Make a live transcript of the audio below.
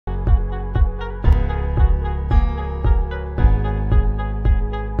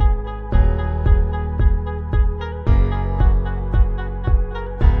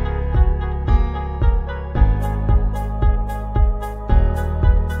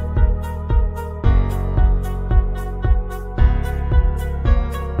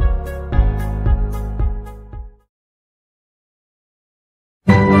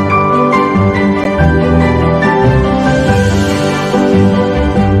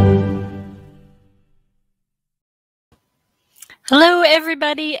Hello,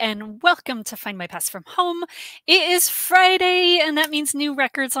 everybody, and welcome to Find My Past from Home. It is Friday, and that means new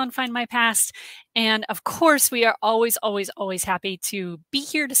records on Find My Past. And of course, we are always happy to be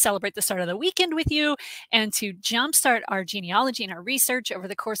here to celebrate the start of the weekend with you and to jumpstart our genealogy and our research over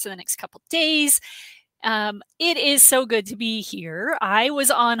the course of the next couple days. It is so good to be here. I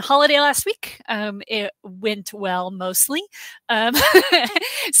was on holiday last week. It went well mostly.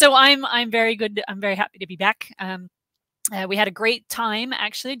 So I'm very good. I'm very happy to be back. We had a great time,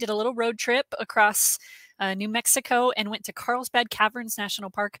 actually. Did a little road trip across New Mexico and went to Carlsbad Caverns National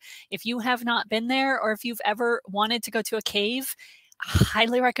Park. If you have not been there, or if you've ever wanted to go to a cave, I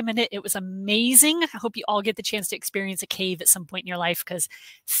highly recommend it. It was amazing. I hope you all get the chance to experience a cave at some point in your life, because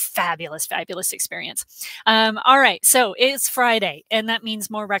fabulous experience. All right, so it's Friday, and that means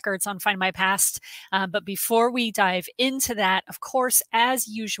more records on Find My Past. But before we dive into that, of course, as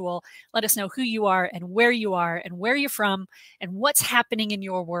usual, let us know who you are and where you're from and what's happening in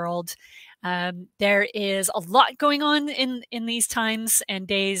your world. There is a lot going on in these times and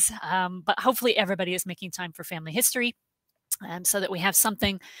days, but hopefully everybody is making time for family history. So that we have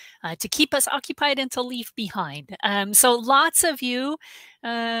something to keep us occupied and to leave behind. So lots of you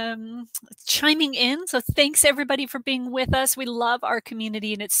chiming in. So thanks everybody for being with us. We love our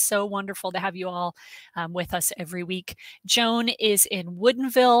community, and it's so wonderful to have you all with us every week. Joan is in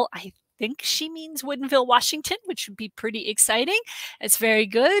Woodinville. I think she means Woodinville, Washington, which would be pretty exciting. It's very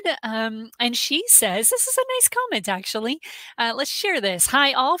good. And she says, this is a nice comment, actually. Let's share this.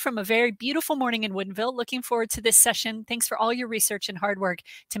 Hi, all, from a very beautiful morning in Woodinville. Looking forward to this session. Thanks for all your research and hard work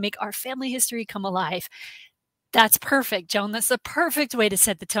to make our family history come alive. That's perfect, Joan. That's the perfect way to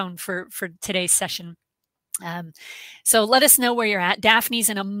set the tone for today's session. So let us know where you're at. Daphne's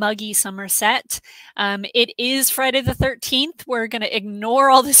in a muggy Somerset. It is Friday the 13th. We're going to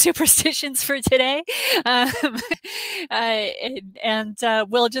ignore all the superstitions for today.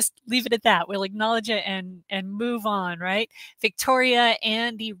 We'll just leave it at that. We'll acknowledge it and move on, right? Victoria,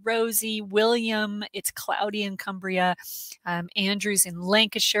 Andy, Rosie, William, it's cloudy in Cumbria. Andrew's in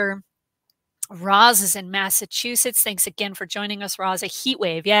Lancashire. Roz is in Massachusetts. Thanks again for joining us, Roz. A heat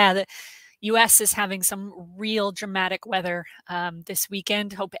wave. Yeah, the U.S. is having some real dramatic weather this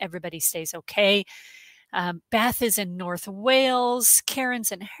weekend. Hope everybody stays okay. Beth is in North Wales.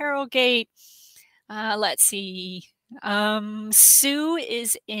 Karen's in Harrogate. Let's see. Sue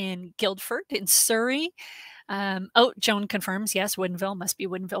is in Guildford in Surrey. Oh, Joan confirms, yes, Woodinville, must be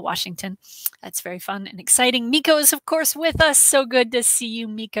Woodinville, Washington. That's very fun and exciting. Miko is, of course, with us. So good to see you,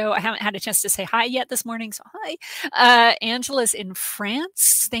 Miko. I haven't had a chance to say hi yet this morning, so hi. Angela's in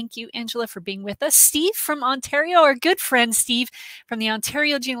France. Thank you, Angela, for being with us. Steve from Ontario, our good friend Steve from the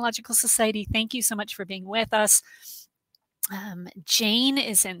Ontario Genealogical Society. Thank you so much for being with us. Jane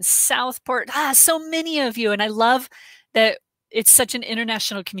is in Southport. So many of you, and I love that it's such an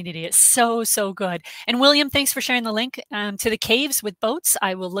international community. It's so good. And William, thanks for sharing the link to the caves with boats.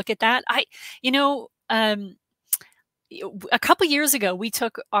 I will look at that. A couple years ago, we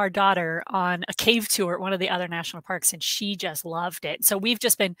took our daughter on a cave tour at one of the other national parks, and she just loved it. So we've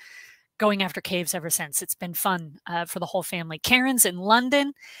just been going after caves ever since. It's been fun for the whole family. Karen's in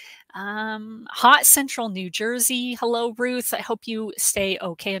London. Hot Central New Jersey. Hello, Ruth. I hope you stay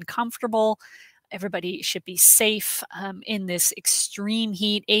okay and comfortable. Everybody should be safe in this extreme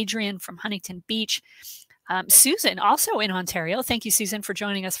heat. Adrian from Huntington Beach. Susan, also in Ontario. Thank you, Susan, for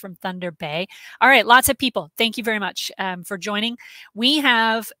joining us from Thunder Bay. All right, lots of people. Thank you very much for joining. We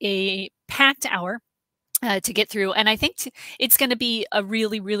have a packed hour to get through. And I think it's going to be a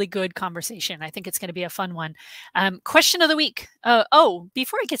really good conversation. I think it's going to be a fun one. Question of the week.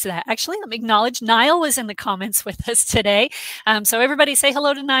 Before I get to that, actually, let me acknowledge Niall was in the comments with us today. So everybody say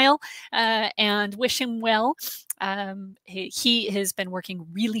hello to Niall and wish him well. He has been working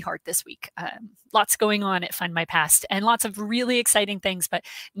really hard this week. Lots going on at Find My Past and lots of really exciting things. But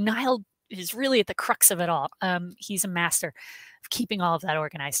Niall is really at the crux of it all. He's a master of keeping all of that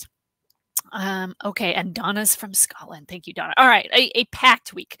organized. Okay, and Donna's from Scotland. Thank you, Donna. All right, a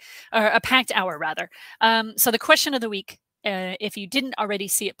packed week, or a packed hour, rather. So the question of the week, if you didn't already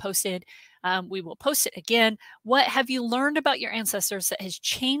see it posted, we will post it again. What have you learned about your ancestors that has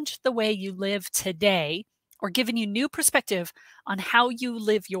changed the way you live today, or given you new perspective on how you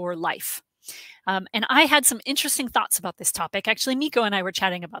live your life? And I had some interesting thoughts about this topic. Actually, Miko and I were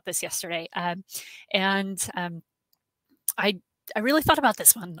chatting about this yesterday, I really thought about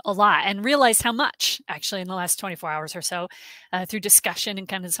this one a lot and realized how much, actually, in the last 24 hours or so, through discussion and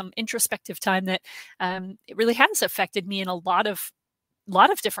kind of some introspective time, that it really has affected me in a lot of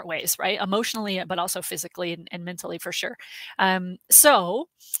lot of different ways, right? Emotionally, but also physically and mentally for sure. So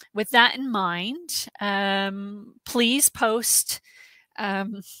with that in mind, please post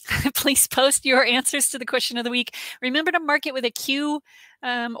please post your answers to the question of the week. Remember to mark it with a Q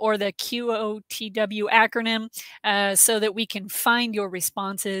or the QOTW acronym so that we can find your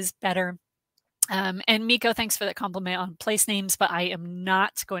responses better. And Miko, thanks for that compliment on place names, but I am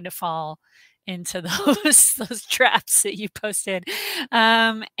not going to fall into those traps that you posted.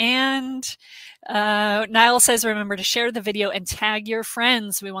 And Niall says, remember to share the video and tag your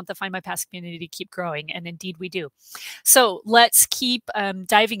friends. We want the Find My Past community to keep growing, and indeed we do. So let's keep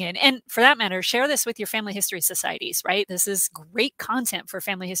diving in. And for that matter, share this with your family history societies, right? This is great content for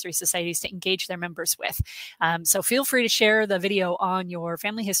family history societies to engage their members with. So feel free to share the video on your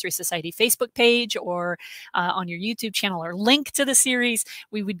Family History Society Facebook page or on your YouTube channel, or link to the series.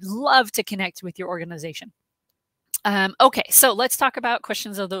 We would love to connect with your organization. Okay, so let's talk about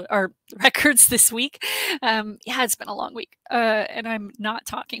questions of our records this week. Yeah, it's been a long week, and I'm not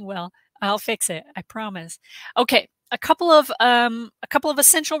talking well. I'll fix it, I promise. Okay, a couple of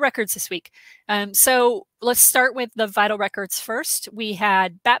essential records this week. So let's start with the vital records first. We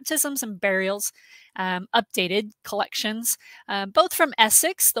had baptisms and burials, updated collections, both from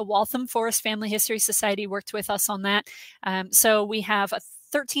Essex. The Waltham Forest Family History Society worked with us on that. So we have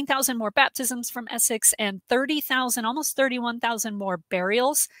 13,000 more baptisms from Essex and 30,000, almost 31,000 more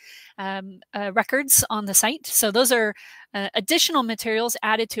burials records on the site. So those are additional materials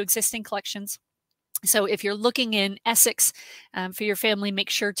added to existing collections. So if you're looking in Essex for your family, make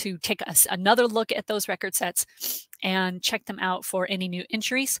sure to take another look at those record sets and check them out for any new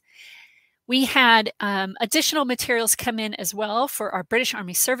entries. We had additional materials come in as well for our British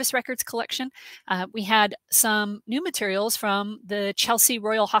Army Service Records collection. We had some new materials from the Chelsea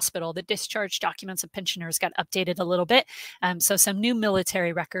Royal Hospital. The discharge documents of pensioners got updated a little bit. So some new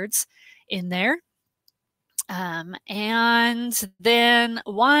military records in there. And then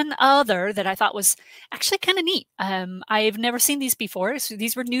one other that I thought was actually kind of neat. I've never seen these before, so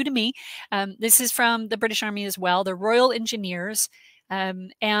these were new to me. This is from the British Army as well, the Royal Engineers.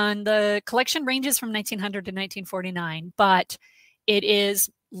 And the collection ranges from 1900 to 1949, but it is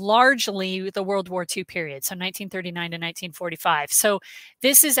largely the World War II period, so 1939 to 1945. So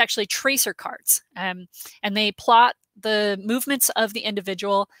this is actually tracer cards, and they plot the movements of the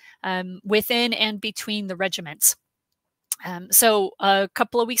individual within and between the regiments. So a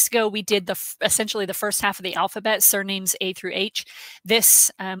couple of weeks ago, we did essentially the first half of the alphabet, surnames A through H. This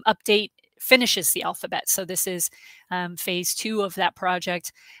update finishes the alphabet. So this is phase 2 of that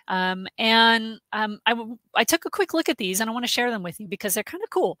project. I took a quick look at these, and I want to share them with you because they're kind of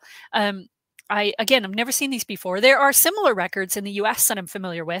cool. Again, I've never seen these before. There are similar records in the US that I'm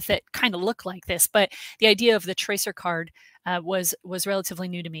familiar with that kind of look like this, but the idea of the tracer card was relatively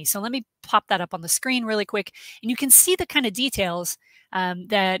new to me. So let me pop that up on the screen really quick, and you can see the kind of details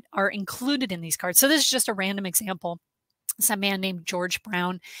that are included in these cards. So this is just a random example. It's a man named George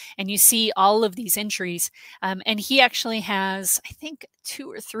Brown, and you see all of these entries. And he actually has, I think,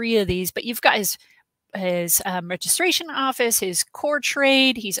 2 or 3 of these, but you've got his registration office, his core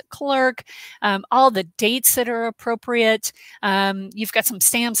trade, he's a clerk, all the dates that are appropriate. You've got some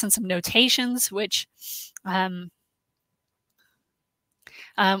stamps and some notations, which carry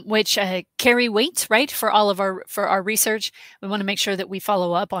weight, right? For all of our research. We want to make sure that we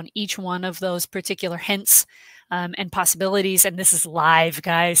follow up on each one of those particular hints and possibilities. And this is live,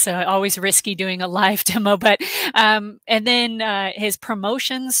 guys, so always risky doing a live demo. But and then his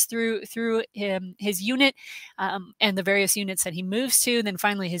promotions through his unit and the various units that he moves to. And then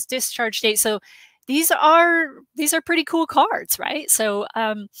finally his discharge date. So these are pretty cool cards, right? So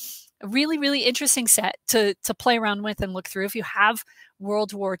a really, really interesting set to play around with and look through. If you have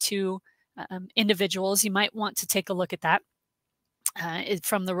World War II individuals, you might want to take a look at that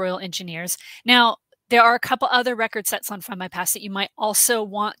from the Royal Engineers. Now, there are a couple other record sets on Find My Past that you might also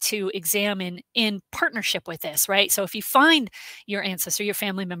want to examine in partnership with this, right? So if you find your ancestor, your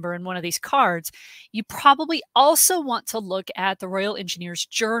family member in one of these cards, you probably also want to look at the Royal Engineers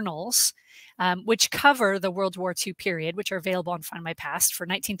journals, which cover the World War II period, which are available on Find My Past for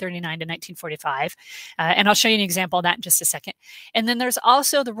 1939 to 1945. And I'll show you an example of that in just a second. And then there's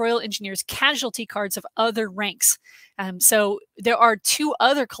also the Royal Engineers casualty cards of other ranks. So there are 2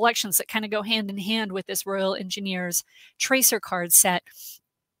 other collections that kind of go hand in hand with this Royal Engineers tracer card set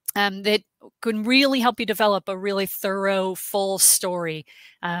that can really help you develop a really thorough, full story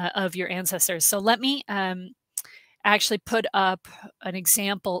of your ancestors. So let me actually put up an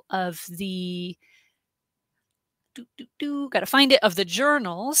example of the got to find it, of the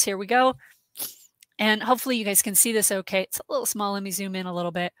journals. Here we go. And hopefully you guys can see this okay. It's a little small. Let me zoom in a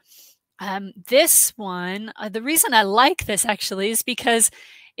little bit. This one, the reason I like this actually is because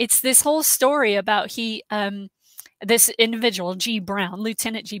it's this whole story about this individual, G. Brown,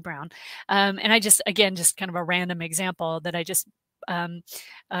 Lieutenant G. Brown. And I just, again, just kind of a random example that I just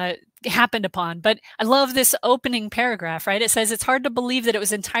happened upon. But I love this opening paragraph, right? It says, it's hard to believe that it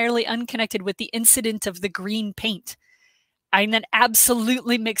was entirely unconnected with the incident of the green paint. And that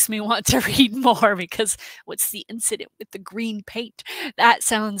absolutely makes me want to read more, because what's the incident with the green paint? That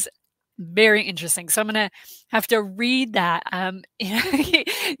sounds very interesting. So I'm going to have to read that.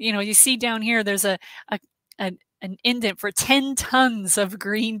 You see down here, there's an indent for 10 tons of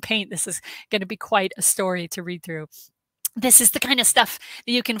green paint. This is going to be quite a story to read through. This is the kind of stuff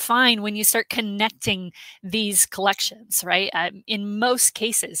that you can find when you start connecting these collections, right? In most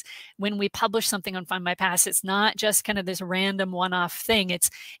cases, when we publish something on Findmypast, it's not just kind of this random one-off thing. It's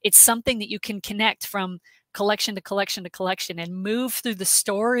something that you can connect from collection to collection to collection and move through the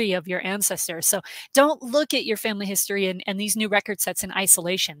story of your ancestors. So don't look at your family history and these new record sets in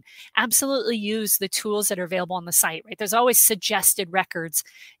isolation. Absolutely use the tools that are available on the site, right? There's always suggested records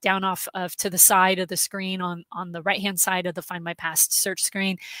down off of to the side of the screen on the right-hand side of the Findmypast search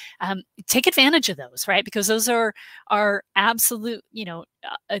screen. Take advantage of those, right? Because those are absolute,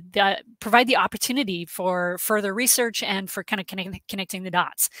 provide the opportunity for further research and for kind of connecting the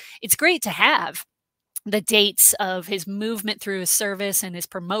dots. It's great to have the dates of his movement through his service and his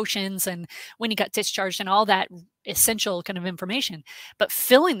promotions and when he got discharged and all that essential kind of information. But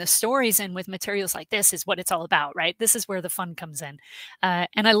filling the stories in with materials like this is what it's all about, right? This is where the fun comes in.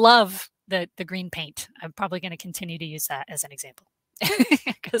 And I love the green paint. I'm probably going to continue to use that as an example.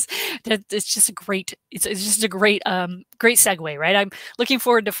 Because it's just a great, great segue, right? I'm looking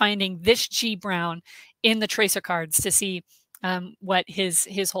forward to finding this G. Brown in the tracer cards to see what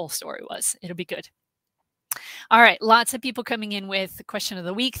his whole story was. It'll be good. All right, lots of people coming in with the question of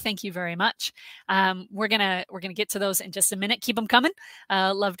the week. Thank you very much. We're gonna get to those in just a minute. Keep them coming.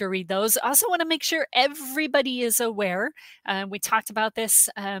 Love to read those. Also want to make sure everybody is aware. We talked about this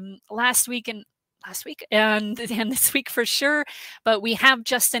last week and this week for sure, but we have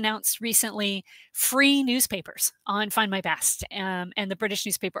just announced recently free newspapers on Findmypast and the British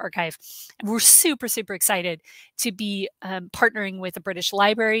Newspaper Archive. We're super, super excited to be partnering with the British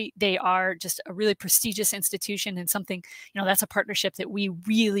Library. They are just a really prestigious institution and something, that's a partnership that we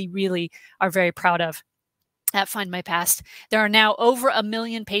really, really are very proud of at Findmypast. There are now over 1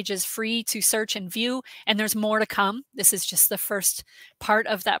 million pages free to search and view, and there's more to come. This is just the first part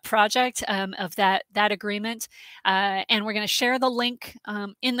of that project, of that agreement. And we're going to share the link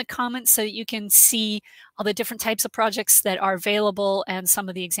in the comments so that you can see all the different types of projects that are available and some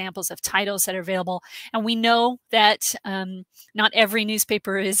of the examples of titles that are available. And we know that not every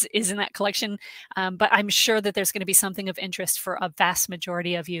newspaper is in that collection, but I'm sure that there's going to be something of interest for a vast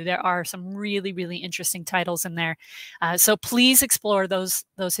majority of you. There are some really, really interesting titles in there. So please explore those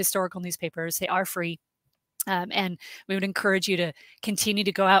historical newspapers. They are free. And we would encourage you to continue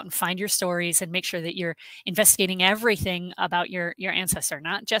to go out and find your stories and make sure that you're investigating everything about your ancestor,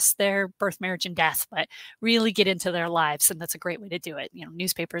 not just their birth, marriage, and death, but really get into their lives. And that's a great way to do it.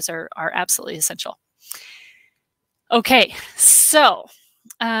 Newspapers are absolutely essential. Okay, so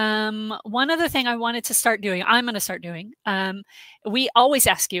one other thing I wanted to start doing, I'm going to start doing, we always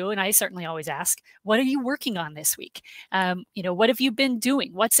ask you, and I certainly always ask, what are you working on this week? What have you been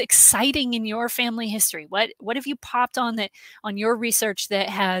doing? What's exciting in your family history? What have you popped on your research that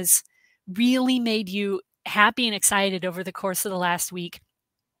has really made you happy and excited over the course of the last week?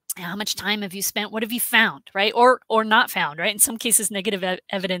 How much time have you spent? What have you found, right? Or not found, right? In some cases, negative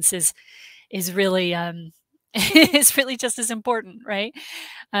evidence is really is really just as important, right?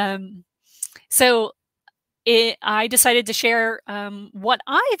 So I decided to share what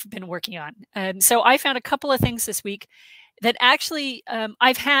I've been working on. So I found a couple of things this week that actually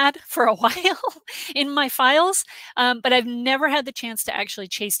I've had for a while in my files, but I've never had the chance to actually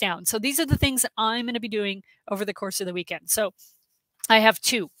chase down. So these are the things that I'm going to be doing over the course of the weekend. So I have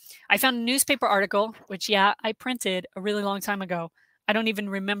two. I found a newspaper article, which, I printed a really long time ago. I don't even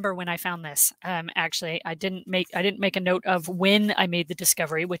remember when I found this. Actually, I didn't make a note of when I made the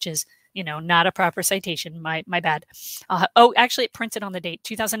discovery, which is, not a proper citation. My bad. Actually, it printed on the date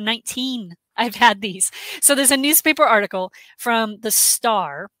 2019. I've had these. So there's a newspaper article from the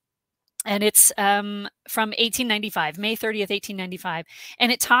Star, and it's from 1895, May 30th, 1895,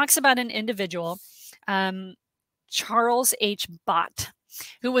 and it talks about an individual, Charles H. Bott,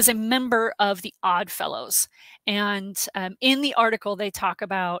 who was a member of the Odd Fellows. And in the article, they talk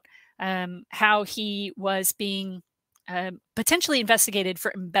about how he was being potentially investigated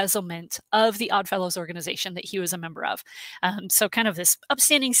for embezzlement of the Oddfellows organization that he was a member of. So kind of this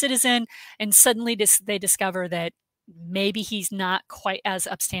upstanding citizen, and suddenly they discover that maybe he's not quite as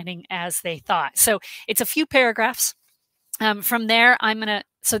upstanding as they thought. So it's a few paragraphs. From there,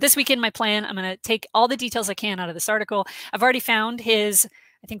 so this week in my plan, I'm going to take all the details I can out of this article. I've already found I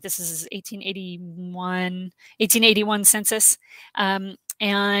think this is his 1881 census. And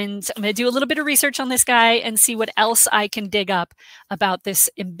I'm going to do a little bit of research on this guy and see what else I can dig up about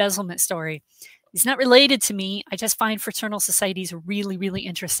this embezzlement story. He's not related to me. I just find fraternal societies really, really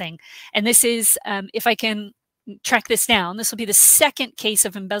interesting. And this is, if I can track this down, this will be the second case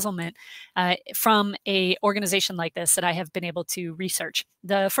of embezzlement from a organization like this that I have been able to research.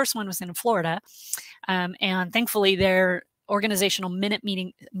 The first one was in Florida, and thankfully their organizational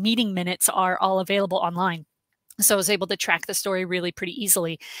meeting minutes are all available online. So I was able to track the story really pretty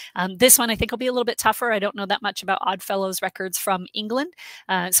easily. This one I think will be a little bit tougher. I don't know that much about Oddfellows records from England.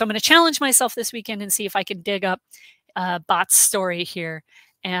 So I'm going to challenge myself this weekend and see if I can dig up Bot's story here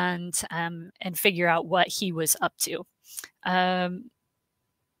and figure out what he was up to.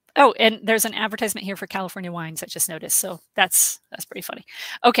 Oh, and there's an advertisement here for California wines I just noticed. So that's pretty funny.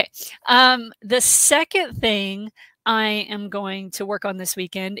 Okay. The second thing I am going to work on this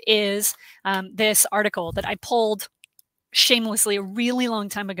weekend is this article that I pulled shamelessly a really long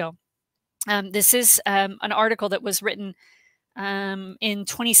time ago. This is an article that was written in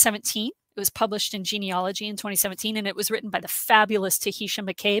 2017. It was published in Genealogy in 2017, and it was written by the fabulous Tahisha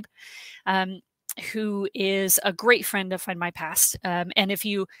McCabe, who is a great friend of Findmypast. And if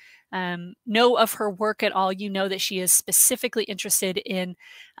you know of her work at all, you know that she is specifically interested in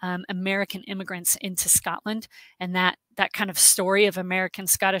American immigrants into Scotland and that kind of story of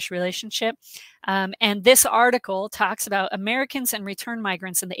American-Scottish relationship. And this article talks about Americans and return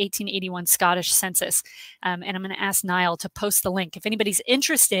migrants in the 1881 Scottish census. And I'm going to ask Niall to post the link. If anybody's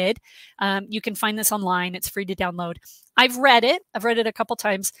interested, you can find this online. It's free to download. I've read it. I've read it a couple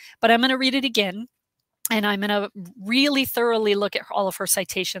times, but I'm going to read it again. And I'm going to really thoroughly look at all of her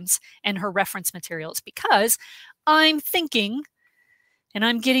citations and her reference materials, because I'm thinking and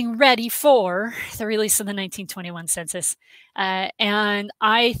I'm getting ready for the release of the 1921 census. And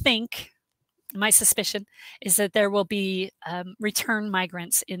I think, my suspicion is that there will be return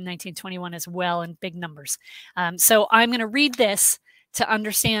migrants in 1921 as well in big numbers. So I'm going to read this to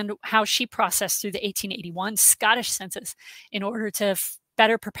understand how she processed through the 1881 Scottish census in order to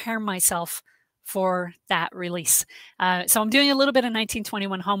better prepare myself for that release. So I'm doing a little bit of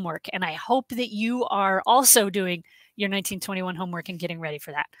 1921 homework, and I hope that you are also doing your 1921 homework and getting ready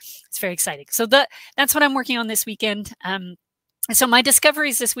for that. It's very exciting. So that's what I'm working on this weekend. So my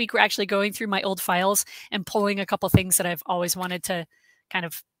discoveries this week were actually going through my old files and pulling a couple things that I've always wanted to kind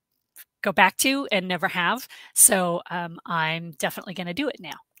of go back to and never have. So I'm definitely going to do it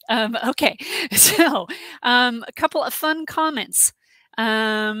now. Okay, so a couple of fun comments.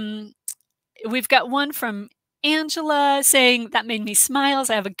 We've got one from Angela saying, that made me smile.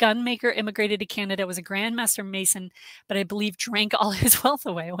 I have a gun maker, immigrated to Canada, was a grandmaster mason, but I believe drank all his wealth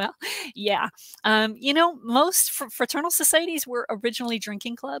away. Well, yeah. You know, most fraternal societies were originally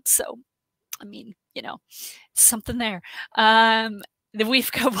drinking clubs. So, I mean, you know, something there.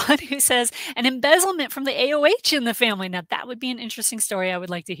 We've got one who says an embezzlement from the AOH in the family. Now that would be an interesting story I would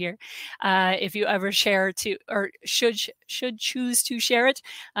like to hear. If you ever share to, or should choose to share it,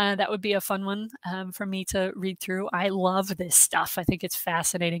 that would be a fun one for me to read through. I love this stuff. I think it's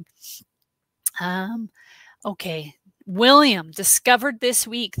fascinating. Okay, William discovered this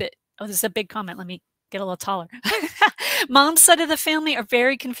week that, oh, this is a big comment. Let me get a little taller. Mom's side of the family are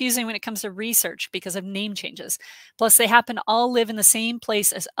very confusing when it comes to research because of name changes. Plus, they happen to all live in the same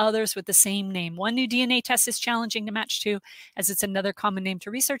place as others with the same name. One new DNA test is challenging to match to, as it's another common name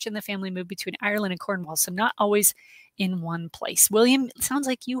to research, and the family moved between Ireland and Cornwall, so not always in one place. William, it sounds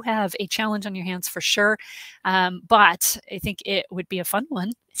like you have a challenge on your hands for sure, but I think it would be a fun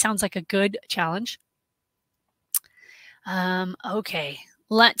one. It sounds like a good challenge. Okay,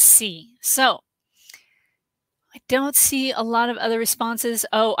 let's see. So, I don't see a lot of other responses.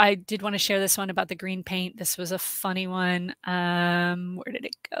 Oh, I did want to share this one about the green paint. This was a funny one. Where did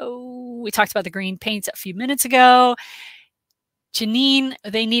it go? We talked about the green paints a few minutes ago. Janine,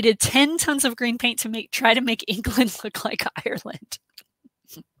 they needed 10 tons of green paint to try to make England look like Ireland.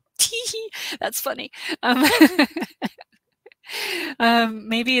 That's funny.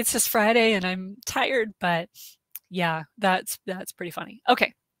 Maybe it's just Friday and I'm tired, but yeah, that's pretty funny.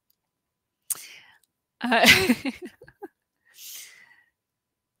 Okay.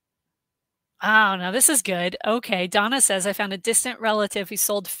 Oh, now this is good. Okay, Donna says, I found a distant relative who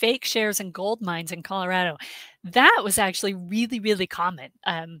sold fake shares in gold mines in Colorado. That was actually really, really common.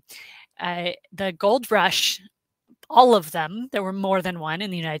 The gold rush, all of them, there were more than one in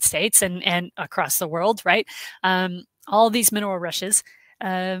the United States and across the world, right? All these mineral rushes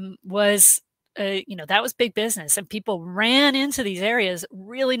was that was big business, and people ran into these areas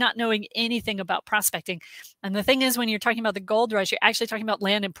really not knowing anything about prospecting. And the thing is, when you're talking about the gold rush, you're actually talking about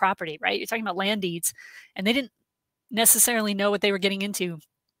land and property, right? You're talking about land deeds, and they didn't necessarily know what they were getting into.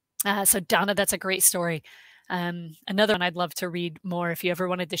 So Donna, that's a great story. Another one I'd love to read more if you ever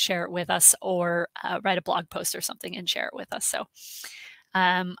wanted to share it with us, or write a blog post or something and share it with us. So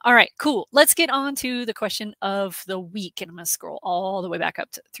all right, cool. Let's get on to the question of the week. And I'm going to scroll all the way back up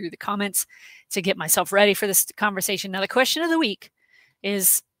through the comments to get myself ready for this conversation. Now, the question of the week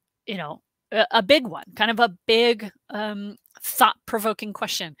is, a big one, kind of a big thought-provoking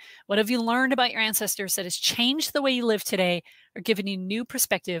question. What have you learned about your ancestors that has changed the way you live today or given you new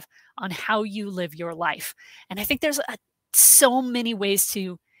perspective on how you live your life? And I think there's so many ways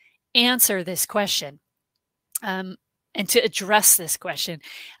to answer this question. And to address this question.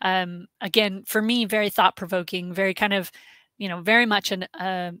 Again, for me, very thought-provoking, very kind of, very much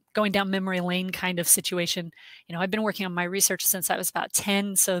an going down memory lane kind of situation. I've been working on my research since I was about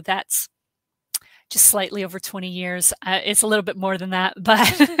 10, so that's just slightly over 20 years. It's a little bit more than that, but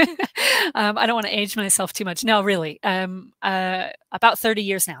I don't want to age myself too much. No, really, about 30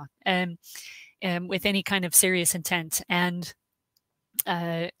 years now, with any kind of serious intent. And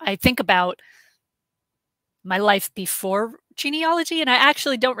I think about my life before genealogy, and I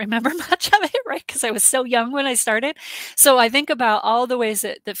actually don't remember much of it, right? Because I was so young when I started. So I think about all the ways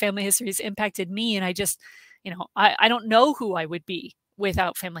that family history has impacted me, and I just, I don't know who I would be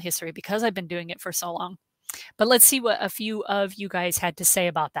without family history because I've been doing it for so long. But let's see what a few of you guys had to say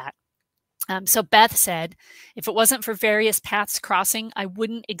about that. So Beth said, if it wasn't for various paths crossing, I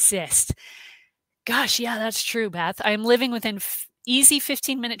wouldn't exist. Gosh, yeah, that's true, Beth. I'm living within easy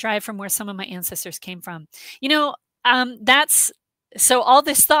 15-minute drive from where some of my ancestors came from. That's so all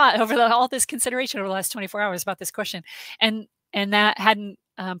this thought all this consideration over the last 24 hours about this question, and that hadn't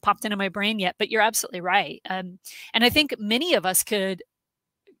popped into my brain yet, but you're absolutely right. And I think many of us could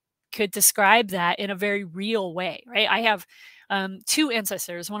describe that in a very real way, right? I have two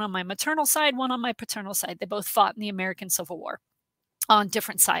ancestors, one on my maternal side, one on my paternal side. They both fought in the American Civil War on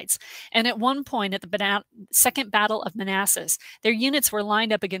different sides. And at one point, at the Second Battle of Manassas, their units were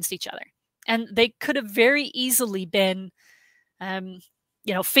lined up against each other. And they could have very easily been,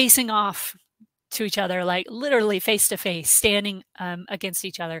 facing off to each other, like literally face to face, standing against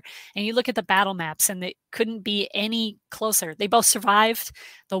each other. And you look at the battle maps, and they couldn't be any closer. They both survived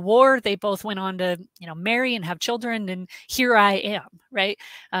the war. They both went on to, marry and have children. And here I am, right?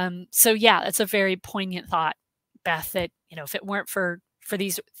 So yeah, that's a very poignant thought, Beth, that, if it weren't for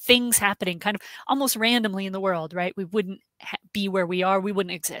these things happening kind of almost randomly in the world, right, we wouldn't be where we are. We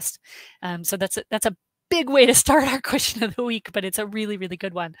wouldn't exist. So that's a big way to start our question of the week, but it's a really, really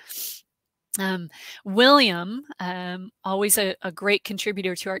good one. William, always a great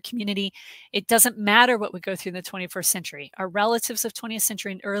contributor to our community. It doesn't matter what we go through in the 21st century. Our relatives of 20th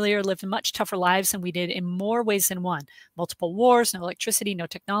century and earlier lived much tougher lives than we did in more ways than one. Multiple wars, no electricity, no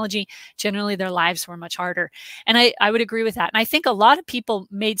technology. Generally, their lives were much harder. And I would agree with that. And I think a lot of people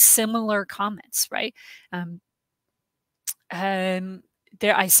made similar comments, right?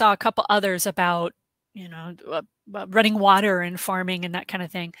 I saw a couple others about, running water and farming and that kind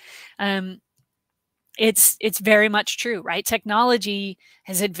of thing. It's very much true, right? Technology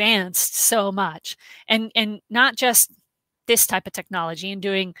has advanced so much, and not just this type of technology and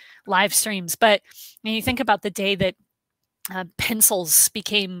doing live streams, but when you think about the day that pencils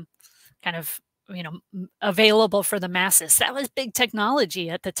became kind of available for the masses, that was big technology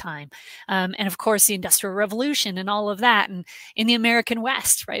at the time. And of course, the Industrial Revolution and all of that. And in the American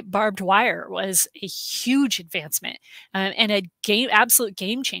West, right, barbed wire was a huge advancement and a absolute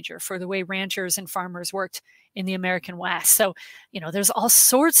game changer for the way ranchers and farmers worked in the American West. So, there's all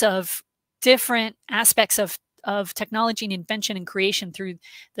sorts of different aspects of technology and invention and creation through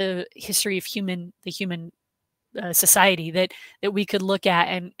the history of the human society that we could look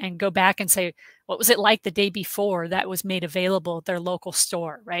at and go back and say, what was it like the day before that was made available at their local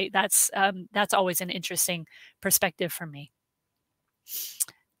store, right? That's always an interesting perspective for me.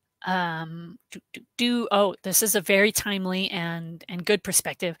 This is a very timely and good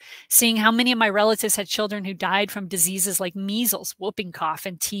perspective. Seeing how many of my relatives had children who died from diseases like measles, whooping cough,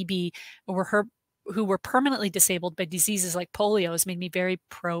 and TB, or who were permanently disabled by diseases like polio has made me very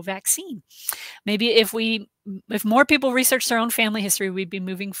pro-vaccine. Maybe if more people research their own family history, we'd be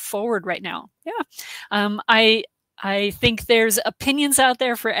moving forward right now. Yeah. I think there's opinions out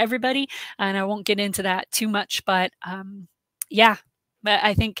there for everybody, and I won't get into that too much, but yeah, but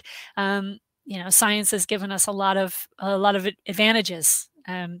I think science has given us a lot of advantages.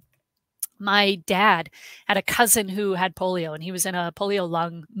 My dad had a cousin who had polio, and he was in a polio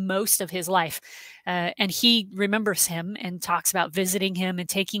lung most of his life. And he remembers him and talks about visiting him and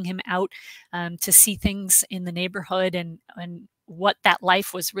taking him out to see things in the neighborhood and what that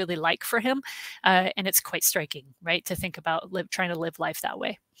life was really like for him. And it's quite striking, right, to think about trying to live life that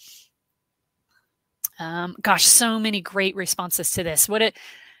way. Gosh, so many great responses to this.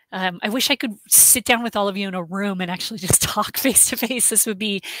 I wish I could sit down with all of you in a room and actually just talk face to face. This would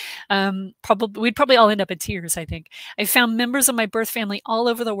be we'd probably all end up in tears, I think. I found members of my birth family all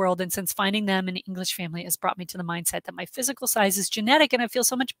over the world, and since finding them in an English family has brought me to the mindset that my physical size is genetic, and I feel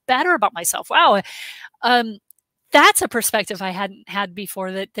so much better about myself. Wow. That's a perspective I hadn't had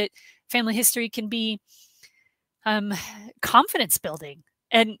before, that family history can be confidence building.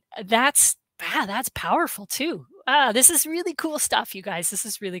 And that's powerful too. This is really cool stuff, you guys. This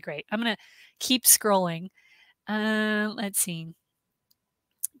is really great. I'm going to keep scrolling. Let's see.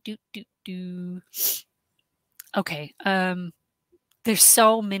 Okay. There's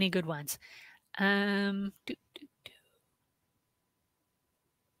so many good ones.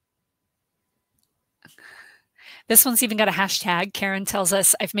 This one's even got a hashtag. Karen tells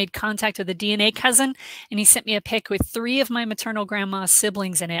us, I've made contact with a DNA cousin, and he sent me a pic with 3 of my maternal grandma's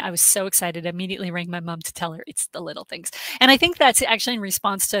siblings in it. I was so excited. I immediately rang my mom to tell her. It's the little things. And I think that's actually in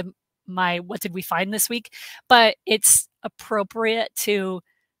response to my what did we find this week? But it's appropriate to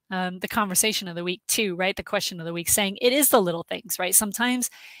the conversation of the week too, right? The question of the week, saying it is the little things, right? Sometimes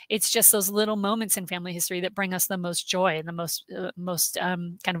it's just those little moments in family history that bring us the most joy and the most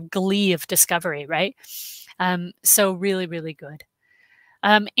kind of glee of discovery, right? So really, really good.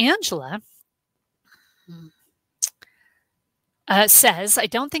 Angela says, I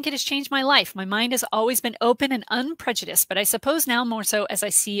don't think it has changed my life. My mind has always been open and unprejudiced, but I suppose now more so as I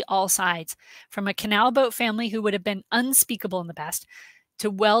see all sides. From a canal boat family who would have been unspeakable in the past, to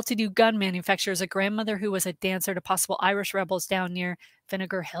well-to-do gun manufacturers, a grandmother who was a dancer, to possible Irish rebels down near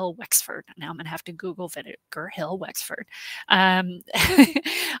Vinegar Hill, Wexford. Now I'm going to have to Google Vinegar Hill, Wexford.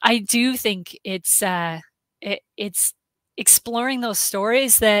 I do think it's exploring those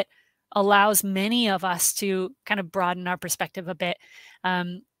stories that allows many of us to kind of broaden our perspective a bit.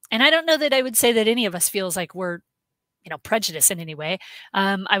 And I don't know that I would say that any of us feels like we're prejudiced in any way.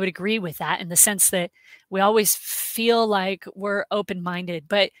 I would agree with that in the sense that we always feel like we're open-minded,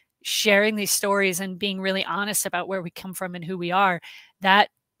 but sharing these stories and being really honest about where we come from and who we are, that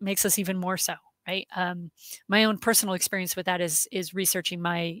makes us even more so, right? My own personal experience with that is researching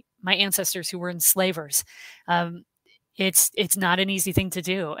my ancestors who were enslavers. It's not an easy thing to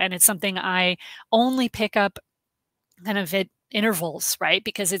do. And it's something I only pick up kind of at intervals, right?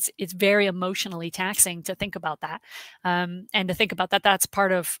 Because it's very emotionally taxing to think about that. And to think about that, that's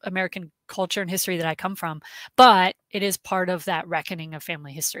part of American culture and history that I come from, but it is part of that reckoning of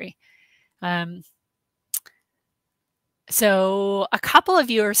family history. So a couple of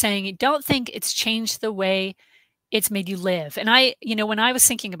you are saying you don't think it's changed the way it's made you live. And when I was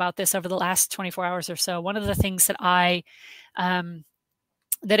thinking about this over the last 24 hours or so, one of the things that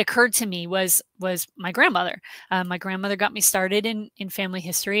that occurred to me was my grandmother. My grandmother got me started in family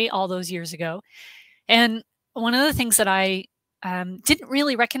history all those years ago. And one of the things that I didn't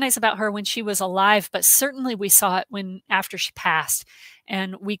really recognize about her when she was alive, but certainly we saw it after she passed,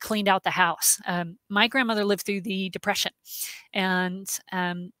 and we cleaned out the house. My grandmother lived through the Depression, and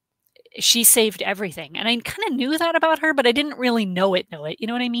she saved everything. And I kind of knew that about her, but I didn't really know it. You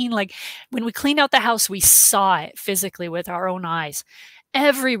know what I mean? Like when we cleaned out the house, we saw it physically with our own eyes.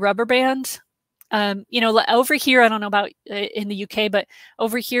 Every rubber band, over here, I don't know about in the UK, but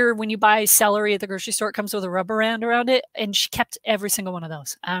over here, when you buy celery at the grocery store, it comes with a rubber band around it. And she kept every single one of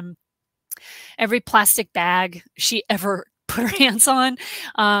those. Every plastic bag she ever put her hands on,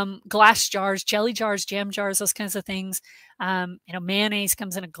 glass jars, jelly jars, jam jars, those kinds of things. Mayonnaise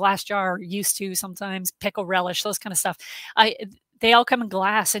comes in a glass jar, or used to sometimes, pickle relish, those kind of stuff. They all come in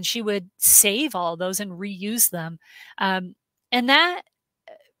glass, and she would save all of those and reuse them. And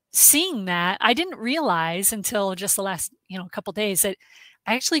seeing that, I didn't realize until just the last, couple days that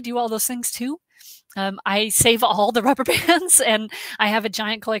I actually do all those things too. I save all the rubber bands, and I have a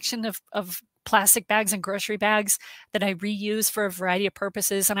giant collection of plastic bags and grocery bags that I reuse for a variety of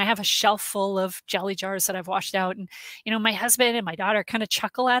purposes, and I have a shelf full of jelly jars that I've washed out, and, my husband and my daughter kinda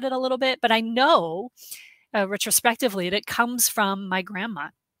chuckle at it a little bit, but I know, retrospectively, that it comes from my grandma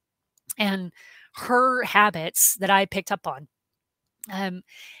and her habits that I picked up on. Um,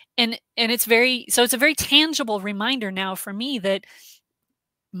 and it's a very tangible reminder now for me that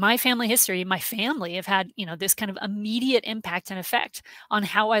my family history, my family have had, this kind of immediate impact and effect on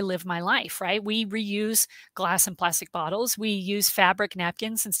how I live my life, right? We reuse glass and plastic bottles. We use fabric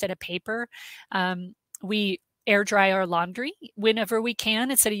napkins instead of paper. We air dry our laundry whenever we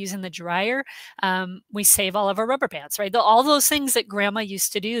can instead of using the dryer. We save all of our rubber bands, right? All those things that grandma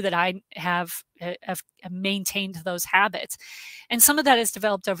used to do that I have maintained those habits. And some of that has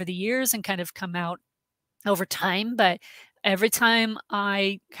developed over the years and kind of come out over time, but every time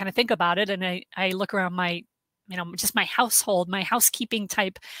I kind of think about it and I look around my, just my household, my housekeeping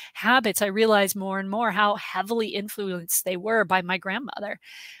type habits, I realize more and more how heavily influenced they were by my grandmother.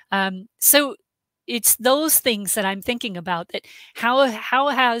 So it's those things that I'm thinking about, that how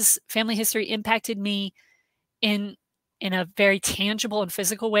has family history impacted me in a very tangible and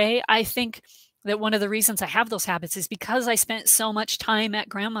physical way. I think that one of the reasons I have those habits is because I spent so much time at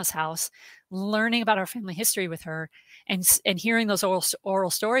grandma's house learning about our family history with her and hearing those oral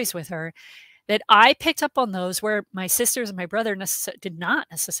stories with her, that I picked up on those where my sisters and my brother did not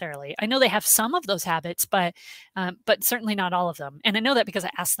necessarily. I know they have some of those habits, but certainly not all of them. And I know that because I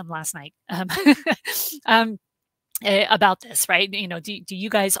asked them last night about this, right? Do you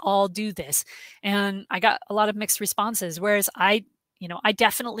guys all do this? And I got a lot of mixed responses. Whereas I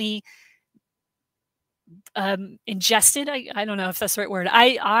definitely ingested, I don't know if that's the right word.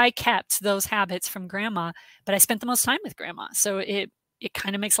 I kept those habits from grandma, but I spent the most time with grandma. So it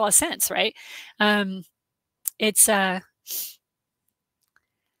kind of makes a lot of sense, right? It's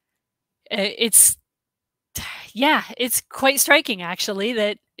yeah, it's quite striking actually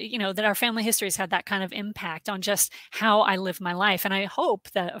that, that our family history has had that kind of impact on just how I live my life. And I hope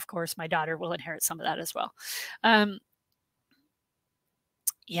that, of course, my daughter will inherit some of that as well.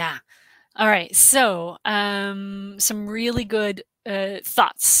 Yeah. All right. So, some really good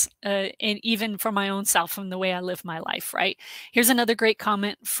thoughts, and even for my own self, from the way I live my life, right? Here's another great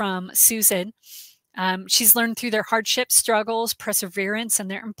comment from Susan. She's learned through their hardships, struggles, perseverance,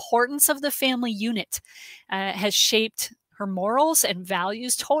 and their importance of the family unit has shaped her morals and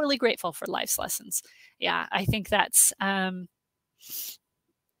values. Totally grateful for life's lessons. Yeah, I think that's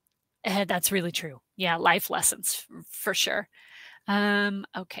really true. Yeah, life lessons for sure.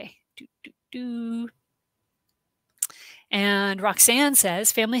 Okay. And Roxanne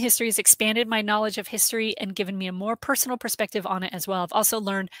says, family history has expanded my knowledge of history and given me a more personal perspective on it as well. I've also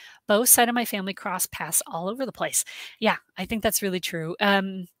learned both sides of my family cross paths all over the place. Yeah, I think that's really true. A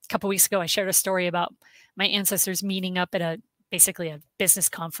couple weeks ago, I shared a story about my ancestors meeting up at basically a business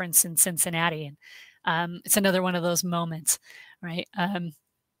conference in Cincinnati. And it's another one of those moments, right?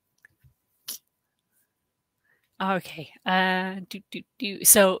 Okay.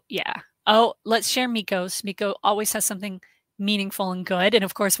 So yeah. Oh, let's share Miko's. Miko always has something meaningful and good. And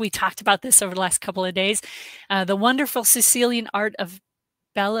of course, we talked about this over the last couple of days. The wonderful Sicilian art of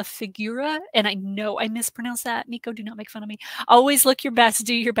Bella Figura. And I know I mispronounced that. Miko, do not make fun of me. Always look your best,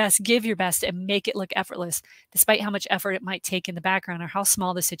 do your best, give your best, and make it look effortless, despite how much effort it might take in the background or how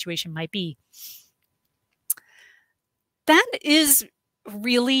small the situation might be. That is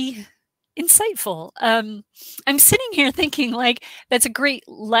really insightful. I'm sitting here thinking, like, that's a great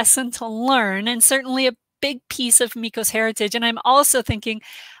lesson to learn and certainly a big piece of Miko's heritage. And I'm also thinking,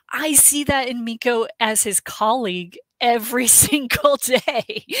 I see that in Miko as his colleague every single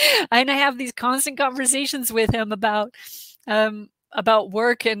day. And I have these constant conversations with him about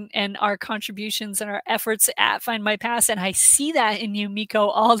work and our contributions and our efforts at Findmypast. And I see that in you, Miko,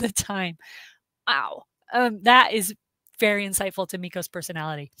 all the time. Wow. That is very insightful to Miko's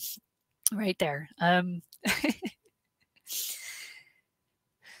personality. Right there. All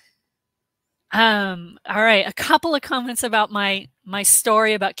right. A couple of comments about my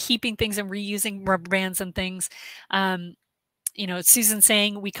story about keeping things and reusing rubber bands and things. Susan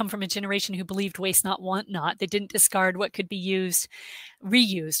saying we come from a generation who believed waste not, want not. They didn't discard what could be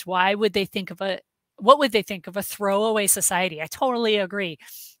reused. What would they think of a throwaway society? I totally agree.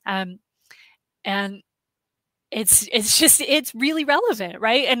 And it's really relevant,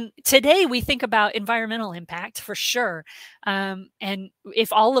 right? And today we think about environmental impact for sure. And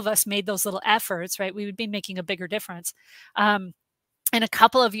if all of us made those little efforts, right, we would be making a bigger difference. And a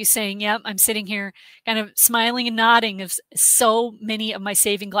couple of you saying, yep, I'm sitting here kind of smiling and nodding. Of so many of my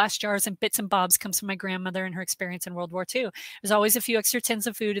saving glass jars and bits and bobs comes from my grandmother and her experience in World War II. There's always a few extra tins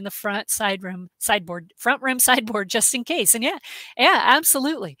of food in the front room sideboard, just in case. And yeah,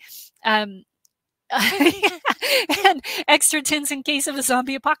 absolutely. And extra tins in case of a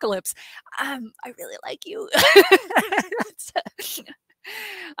zombie apocalypse. I really like you.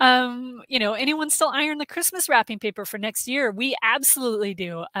 Anyone still iron the Christmas wrapping paper for next year? We absolutely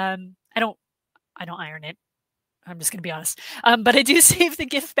do. I don't iron it. I'm just going to be honest. But I do save the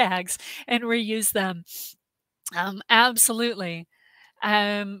gift bags and reuse them. Absolutely.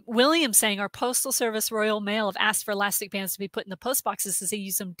 William saying our postal service Royal Mail have asked for elastic bands to be put in the post boxes as they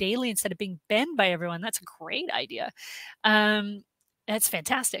use them daily instead of being bent by everyone. That's a great idea. That's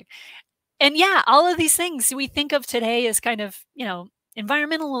fantastic. And yeah, all of these things we think of today as kind of,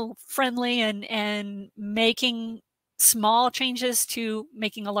 environmental friendly and making small changes to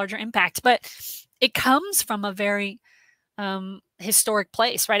making a larger impact. But it comes from a very historic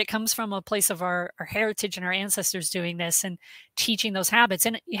place, right? It comes from a place of our heritage and our ancestors doing this and teaching those habits.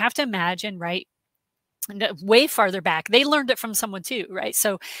 And you have to imagine, right, way farther back, they learned it from someone too, right?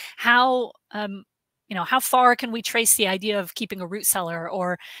 So how far can we trace the idea of keeping a root cellar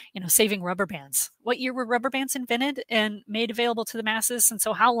or, saving rubber bands? What year were rubber bands invented and made available to the masses? And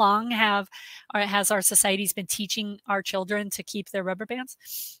so how long has our societies been teaching our children to keep their rubber bands?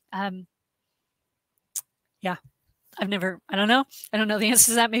 Yeah. I don't know. I don't know the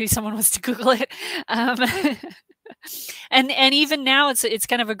answer to that. Maybe someone wants to Google it. And even now it's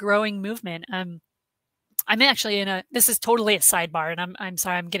kind of a growing movement. I'm actually this is totally a sidebar, and I'm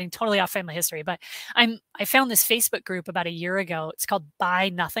sorry, I'm getting totally off family history, but I found this Facebook group about a year ago. It's called Buy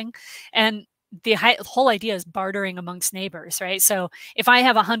Nothing. And the whole idea is bartering amongst neighbors, right? So if I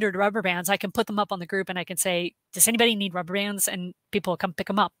have 100 rubber bands, I can put them up on the group and I can say, does anybody need rubber bands? And people will come pick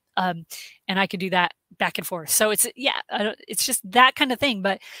them up. And I could do that back and forth. So it's just that kind of thing.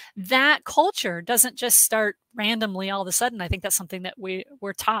 But that culture doesn't just start randomly all of a sudden. I think that's something that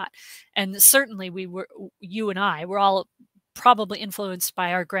we're taught. And certainly you and I, we're all probably influenced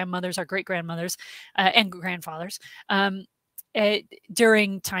by our grandmothers, our great grandmothers, and grandfathers.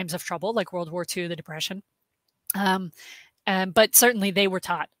 During times of trouble, like World War II, the Depression. But certainly they were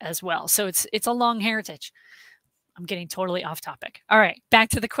taught as well. So it's a long heritage. I'm getting totally off topic. All right, back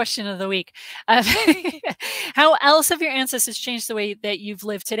to the question of the week. How else have your ancestors changed the way that you've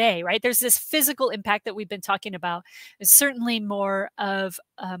lived today, right? There's this physical impact that we've been talking about. It's certainly more of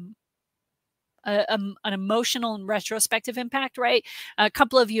an emotional and retrospective impact, right? A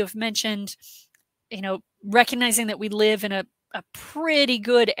couple of you have mentioned, recognizing that we live in a pretty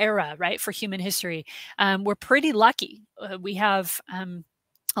good era, right, for human history. We're pretty lucky. We have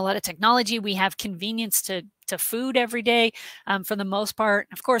a lot of technology. We have convenience to food every day for the most part.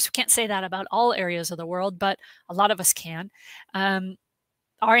 Of course, we can't say that about all areas of the world, but a lot of us can.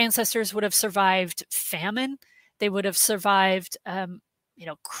 Our ancestors would have survived famine. They would have survived,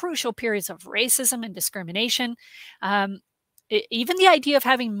 crucial periods of racism and discrimination. Even the idea of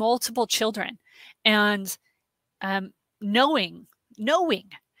having multiple children and knowing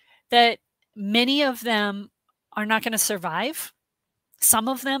that many of them are not going to survive. Some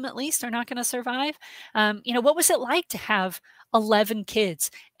of them, at least, are not going to survive. What was it like to have 11 kids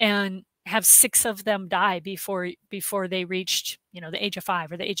and have 6 of them die before they reached, the age of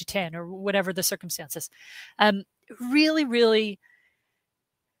 5 or the age of 10 or whatever the circumstances? Really, really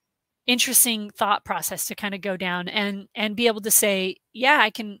interesting thought process to kind of go down and be able to say, yeah,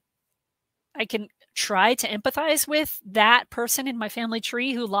 I can try to empathize with that person in my family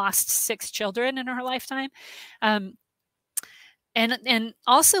tree who lost 6 children in her lifetime. And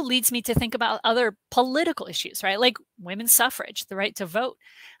also leads me to think about other political issues, right? Like women's suffrage, the right to vote.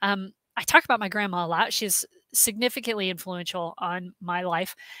 I talk about my grandma a lot. She's significantly influential on my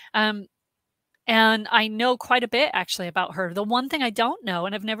life. And I know quite a bit actually about her. The one thing I don't know,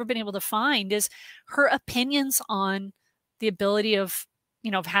 and I've never been able to find, is her opinions on the ability of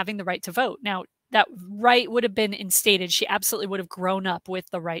having the right to vote. Now, that right would have been instated. She absolutely would have grown up with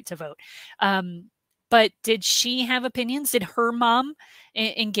the right to vote. But did she have opinions? Did her mom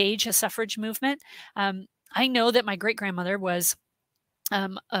engage a suffrage movement? I know that my great-grandmother was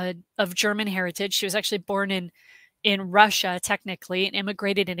of German heritage. She was actually born in Russia, technically, and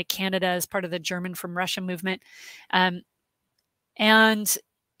immigrated into Canada as part of the German from Russia movement. And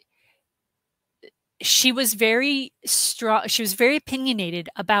she was very strong. She was very opinionated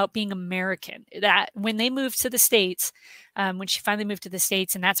about being American. That when they moved to the States, when she finally moved to the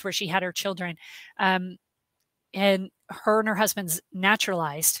States, and that's where she had her children, and her and her husband's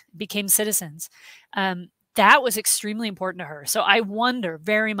naturalized, became citizens. that was extremely important to her. So I wonder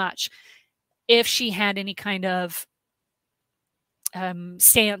very much if she had any kind of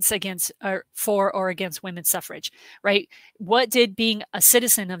stance against or for or against women's suffrage, right? What did being a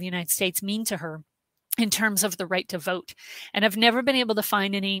citizen of the United States mean to her in terms of the right to vote? And I've never been able to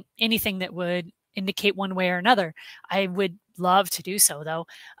find anything that would indicate one way or another. I would love to do so, though.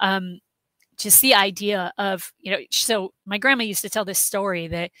 Just the idea of, so my grandma used to tell this story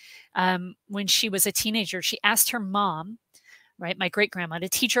that when she was a teenager, she asked her mom, right, my great grandma, to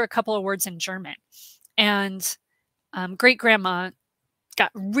teach her a couple of words in German. And great grandma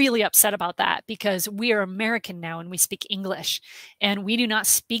got really upset about that because we are American now and we speak English, and we do not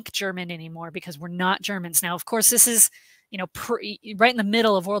speak German anymore because we're not Germans. Now, of course, this is, right in the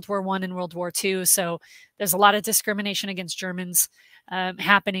middle of World War I and World War II. So there's a lot of discrimination against Germans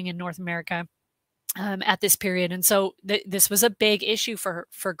happening in North America at this period. And so this was a big issue for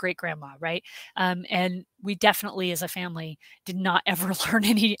great grandma, right? And we definitely as a family did not ever learn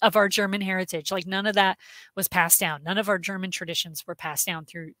any of our German heritage. Like none of that was passed down. None of our German traditions were passed down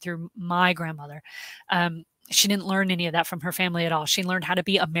through my grandmother. She didn't learn any of that from her family at all. She learned how to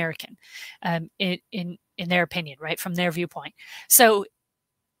be American in their opinion, right? From their viewpoint. So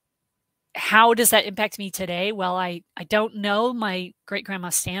how does that impact me today? Well, I don't know my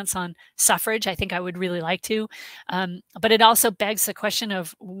great-grandma's stance on suffrage. I think I would really like to. But it also begs the question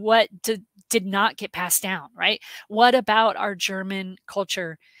of what did not get passed down, right? What about our German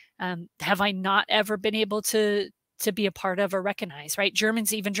culture have I not ever been able to be a part of or recognize, right?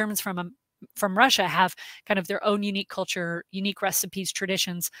 Even Germans from Russia have kind of their own unique culture, unique recipes,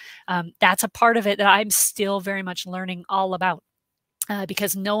 traditions. That's a part of it that I'm still very much learning all about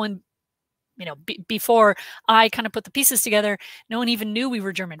because no one, before I kind of put the pieces together, no one even knew we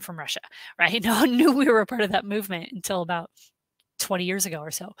were German from Russia, right? No one knew we were a part of that movement until about 20 years ago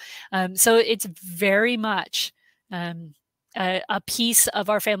or so. So it's very much a piece of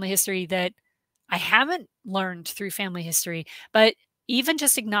our family history that I haven't learned through family history, but even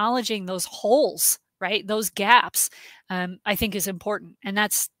just acknowledging those holes, right? Those gaps, I think is important. And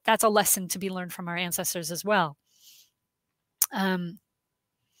that's a lesson to be learned from our ancestors as well.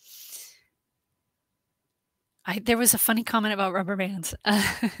 There was a funny comment about rubber bands.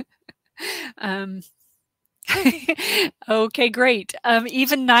 Okay, great.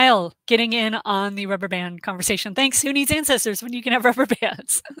 Even Niall getting in on the rubber band conversation. Thanks. Who needs ancestors when you can have rubber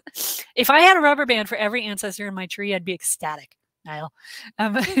bands? If I had a rubber band for every ancestor in my tree, I'd be ecstatic, Niall.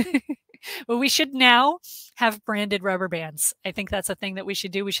 Well, we should now have branded rubber bands. I think that's a thing that we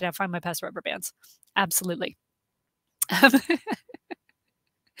should do. We should have Findmypast rubber bands. Absolutely.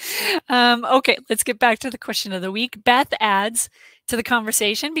 Okay, let's get back to the question of the week. Beth adds to the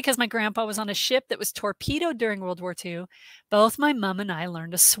conversation, because my grandpa was on a ship that was torpedoed during World War II, both my mom and I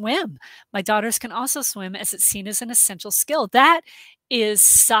learned to swim. My daughters can also swim, as it's seen as an essential skill. That is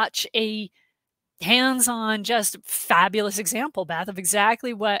such a hands-on, just fabulous example, Beth, of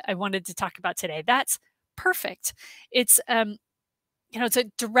exactly what I wanted to talk about today. That's perfect. It's it's a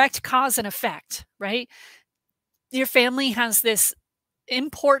direct cause and effect, right? Your family has this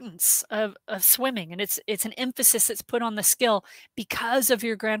importance of swimming, and it's an emphasis that's put on the skill because of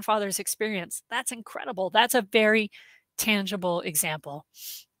your grandfather's experience. That's incredible. That's a very tangible example.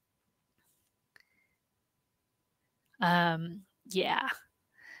 Yeah.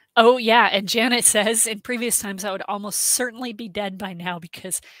 Oh, yeah. And Janet says, in previous times, I would almost certainly be dead by now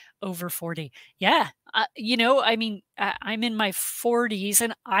because over 40. Yeah. I'm in my 40s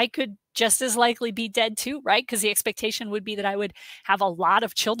and I could just as likely be dead too, right? Because the expectation would be that I would have a lot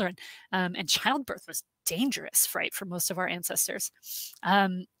of children. And childbirth was dangerous, right, for most of our ancestors.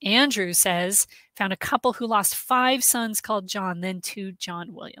 Andrew says, found a couple who lost 5 sons called John, then 2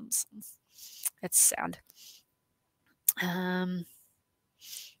 John Williams. It's sad.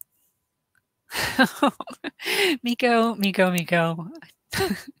 Miko.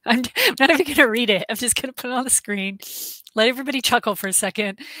 I'm not even going to read it. I'm just going to put it on the screen. Let everybody chuckle for a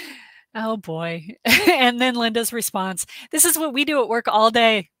second. Oh boy. And then Linda's response. This is what we do at work all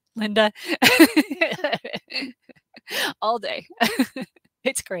day, Linda. All day.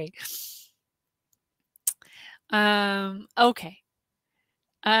 It's great. Okay.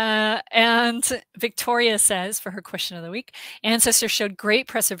 And Victoria says, for her question of the week, ancestors showed great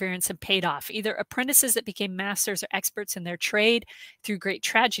perseverance and paid off, either apprentices that became masters or experts in their trade. Through great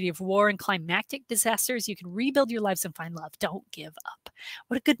tragedy of war and climatic disasters, you can rebuild your lives and find love. Don't give up.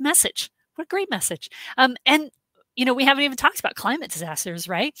 What a good message. What a great message. And, we haven't even talked about climate disasters,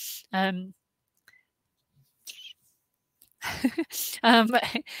 right? Um,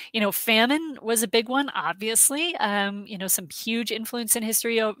 famine was a big one, obviously. Some huge influence in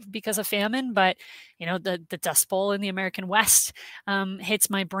history because of famine, but the Dust Bowl in the American West hits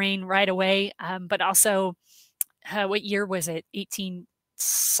my brain right away. But also, what year was it? 18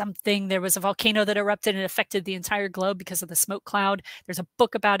 something. There was a volcano that erupted and affected the entire globe because of the smoke cloud. There's a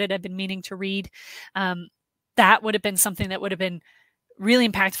book about it I've been meaning to read. That would have been something that would have been really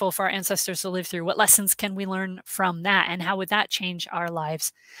impactful for our ancestors to live through. What lessons can we learn from that, and how would that change our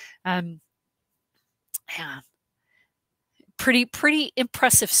lives? Yeah, pretty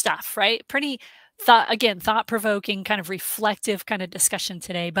impressive stuff, right? Pretty thought-provoking, kind of reflective kind of discussion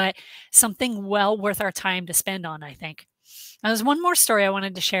today, but something well worth our time to spend on, I think. Now, there's one more story I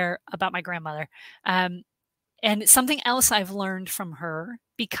wanted to share about my grandmother, and something else I've learned from her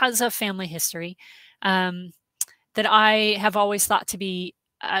because of family history. That I have always thought to be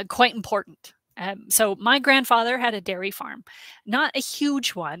quite important. So my grandfather had a dairy farm, not a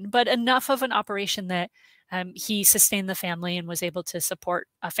huge one, but enough of an operation that he sustained the family and was able to support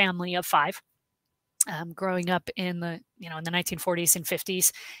a family of 5. Growing up in the 1940s and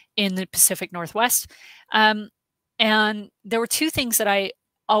 50s in the Pacific Northwest, and there were 2 things that I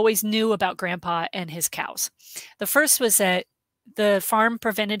always knew about Grandpa and his cows. The first was that the farm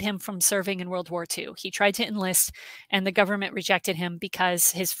prevented him from serving in World War II. He tried to enlist, and the government rejected him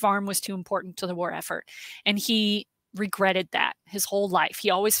because his farm was too important to the war effort. And he regretted that his whole life. He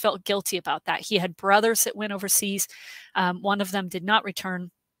always felt guilty about that. He had brothers that went overseas. One of them did not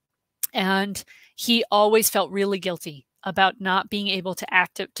return. And he always felt really guilty about not being able to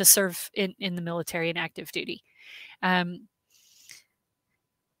serve in the military in active duty.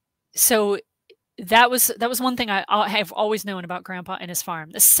 So that was one thing I have always known about Grandpa and his farm.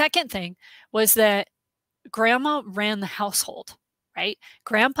 The second thing was that Grandma ran the household, right?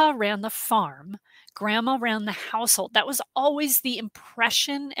 Grandpa ran the farm. Grandma ran the household. That was always the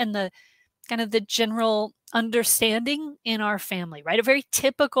impression and the kind of the general understanding in our family, right? A very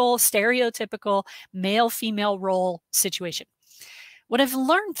typical, stereotypical male-female role situation. What I've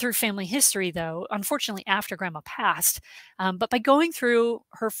learned through family history, though, unfortunately after Grandma passed, but by going through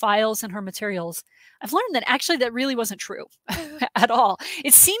her files and her materials, I've learned that actually that really wasn't true at all.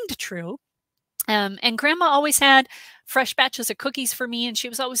 It seemed true. And Grandma always had fresh batches of cookies for me, and she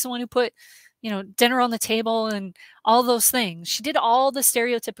was always the one who put, dinner on the table and all those things. She did all the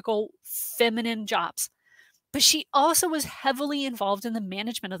stereotypical feminine jobs. But she also was heavily involved in the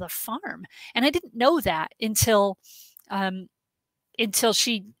management of the farm. And I didn't know that until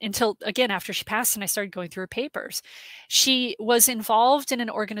again, after she passed and I started going through her papers. She was involved in an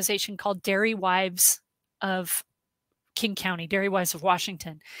organization called Dairy Wives of King County, Dairy Wives of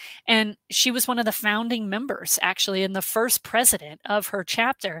Washington. And she was one of the founding members, actually, and the first president of her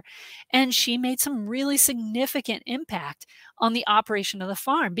chapter. And she made some really significant impact on the operation of the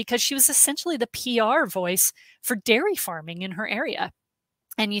farm because she was essentially the PR voice for dairy farming in her area.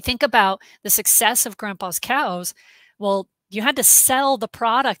 And you think about the success of Grandpa's cows, well, you had to sell the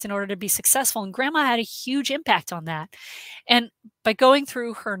product in order to be successful. And Grandma had a huge impact on that. And by going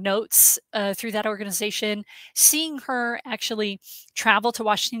through her notes through that organization, seeing her actually travel to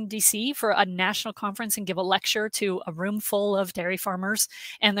Washington, D.C. for a national conference and give a lecture to a room full of dairy farmers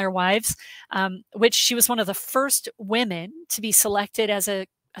and their wives, which she was one of the first women to be selected as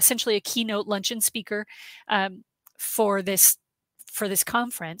essentially a keynote luncheon speaker for this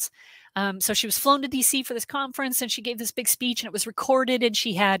conference. So she was flown to DC for this conference and she gave this big speech and it was recorded and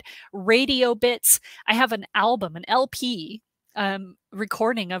she had radio bits. I have an album, an LP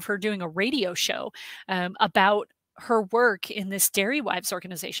recording of her doing a radio show about her work in this Dairy Wives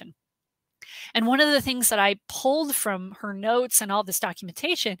organization. And one of the things that I pulled from her notes and all this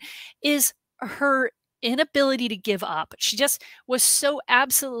documentation is her inability to give up. She just was so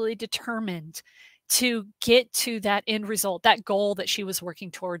absolutely determined to get to that end result, that goal that she was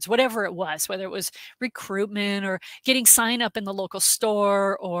working towards, whatever it was, whether it was recruitment or getting sign up in the local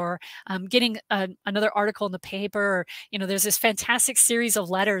store or getting another article in the paper. Or, there's this fantastic series of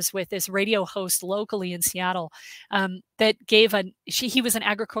letters with this radio host locally in Seattle that gave he was an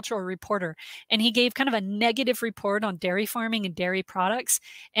agricultural reporter, and he gave kind of a negative report on dairy farming and dairy products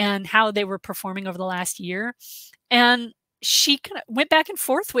and how they were performing over the last year. And she kind of went back and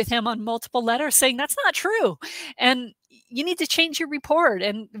forth with him on multiple letters saying, that's not true. And you need to change your report.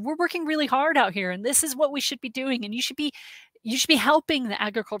 And we're working really hard out here. And this is what we should be doing. And you should be helping the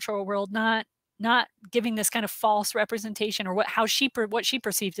agricultural world, not giving this kind of false representation or what she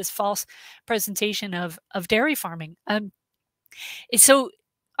perceived as false presentation of dairy farming. So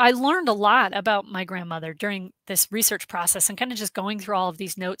I learned a lot about my grandmother during this research process and kind of just going through all of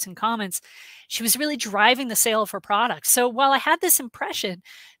these notes and comments. She was really driving the sale of her products. So while I had this impression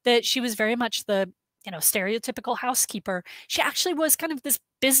that she was very much the stereotypical housekeeper, she actually was kind of this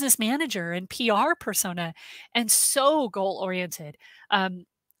business manager and PR persona, and so goal oriented,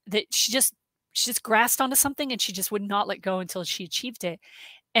 that she just grasped onto something and she just would not let go until she achieved it.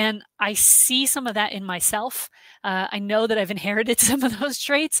 And I see some of that in myself. I know that I've inherited some of those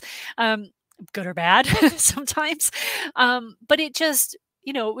traits, um, good or bad sometimes. But it just,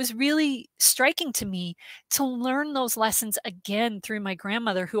 it was really striking to me to learn those lessons again through my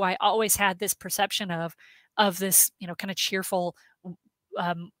grandmother, who I always had this perception of this, kind of cheerful,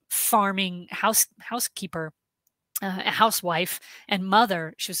 farming housekeeper, a housewife and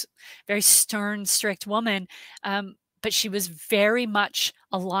mother. She was a very stern, strict woman, but she was very much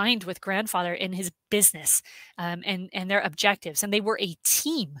aligned with grandfather in his business, and their objectives, and they were a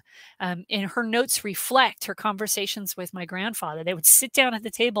team. And her notes reflect her conversations with my grandfather. They would sit down at the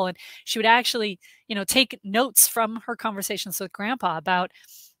table, and she would actually, take notes from her conversations with grandpa about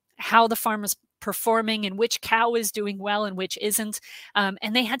how the farm was performing and which cow is doing well and which isn't.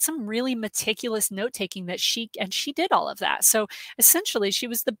 And they had some really meticulous note taking that she did all of that. So essentially, she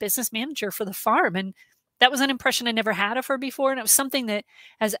was the business manager for the farm. And that was an impression I never had of her before. And it was something that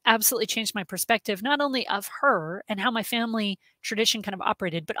has absolutely changed my perspective, not only of her and how my family tradition kind of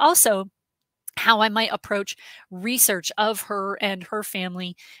operated, but also how I might approach research of her and her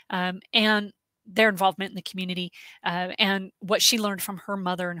family, and their involvement in the community, and what she learned from her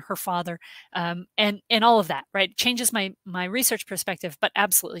mother and her father, and all of that, right? Changes my research perspective, but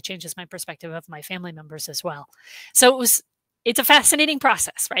absolutely changes my perspective of my family members as well. So it's a fascinating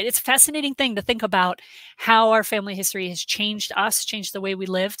process, right? It's a fascinating thing to think about how our family history has changed us, changed the way we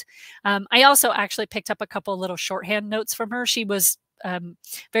lived. I also actually picked up a couple little shorthand notes from her. She was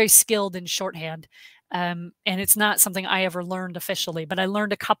very skilled in shorthand. And it's not something I ever learned officially, but I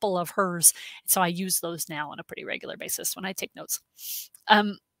learned a couple of hers. So I use those now on a pretty regular basis when I take notes.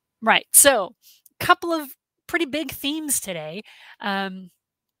 Right. So a couple of pretty big themes today,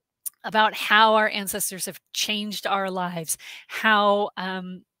 about how our ancestors have changed our lives, how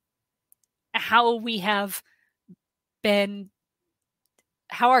we have been,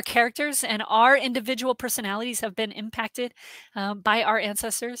 how our characters and our individual personalities have been impacted by our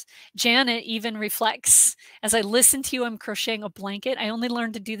ancestors. Janet even reflects, as I listen to you, I'm crocheting a blanket. I only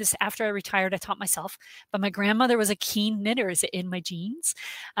learned to do this after I retired. I taught myself, but my grandmother was a keen knitter. Is it in my genes?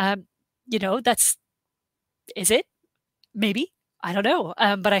 Is it? Maybe. I don't know,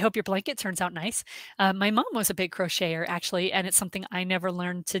 but I hope your blanket turns out nice. My mom was a big crocheter, actually, and it's something I never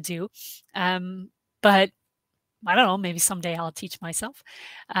learned to do. But I don't know, maybe someday I'll teach myself.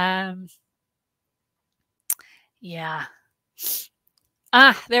 Yeah.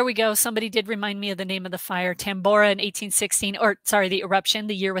 There we go. Somebody did remind me of the name of the fire, Tambora in 1816, or sorry, the eruption,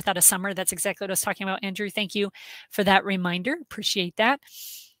 the year without a summer. That's exactly what I was talking about, Andrew. Thank you for that reminder. Appreciate that.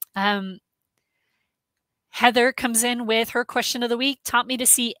 Heather comes in with her question of the week: taught me to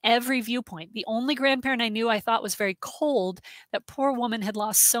see every viewpoint. The only grandparent I knew I thought was very cold. That poor woman had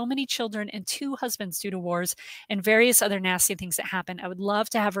lost so many children and 2 husbands due to wars and various other nasty things that happened. I would love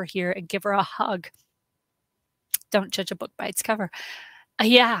to have her here and give her a hug. Don't judge a book by its cover.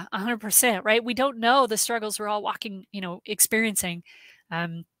 Yeah, 100%, right? We don't know the struggles we're all experiencing.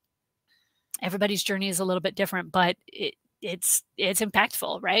 Everybody's journey is a little bit different, but it's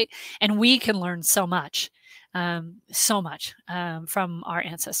impactful, right? And we can learn so much from our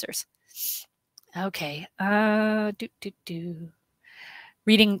ancestors. Okay.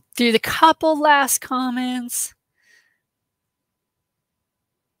 Reading through the couple last comments.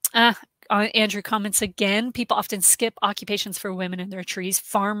 Andrew comments again: people often skip occupations for women in their trees.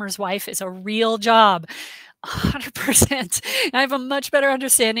 Farmer's wife is a real job. 100%. I have a much better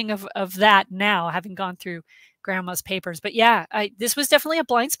understanding of that now, having gone through grandma's papers. But yeah, this was definitely a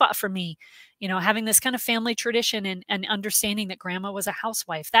blind spot for me, having this kind of family tradition and understanding that grandma was a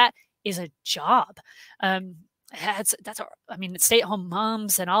housewife. That is a job. Stay-at-home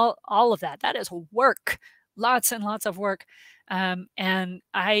moms and all of that. That is work, lots and lots of work. And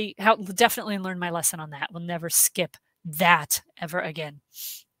I definitely learned my lesson on that. We'll never skip that ever again.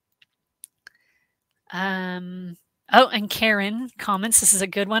 And Karen comments, this is a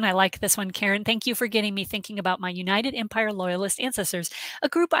good one. I like this one, Karen. Thank you for getting me thinking about my United Empire Loyalist ancestors, a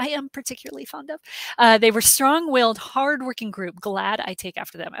group I am particularly fond of. They were strong-willed, hard-working group. Glad I take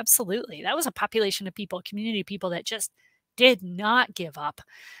after them. Absolutely. That was a population of people, community of people that just did not give up,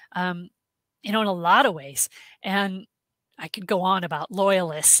 in a lot of ways. And I could go on about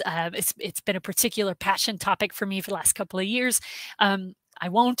loyalists. It's been a particular passion topic for me for the last couple of years. I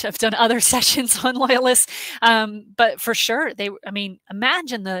won't. I've done other sessions on loyalists, but for sure, I mean,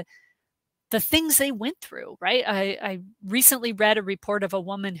 imagine the things they went through, right? I recently read a report of a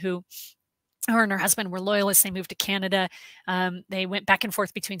woman who, her and her husband were loyalists. They moved to Canada. They went back and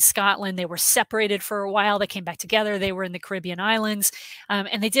forth between Scotland. They were separated for a while. They came back together. They were in the Caribbean islands.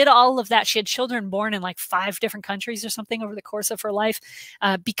 And they did all of that. She had children born in like 5 different countries or something over the course of her life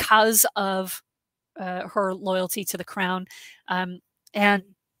because of her loyalty to the crown and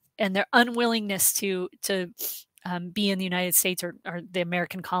their unwillingness to be in the United States or the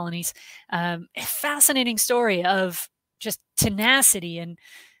American colonies. A fascinating story of just tenacity and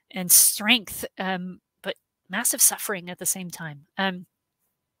strength, but massive suffering at the same time.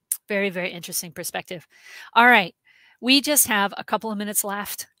 Very, very interesting perspective. All right. We just have a couple of minutes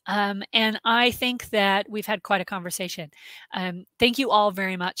left. And I think that we've had quite a conversation. Thank you all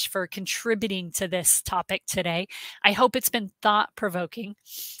very much for contributing to this topic today. I hope it's been thought-provoking.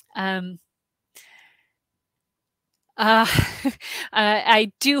 I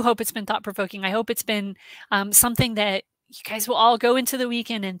do hope it's been thought-provoking. I hope it's been something that you guys will all go into the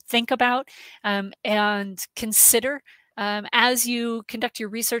weekend and think about and consider as you conduct your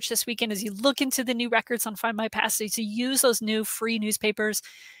research this weekend, as you look into the new records on Findmypast, as you use those new free newspapers.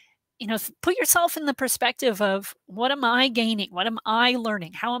 You know, put yourself in the perspective of what am I gaining? What am I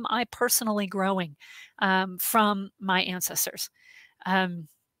learning? How am I personally growing from my ancestors? And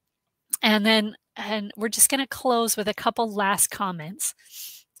we're just going to close with a couple last comments.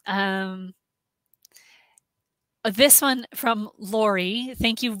 This one from Lori.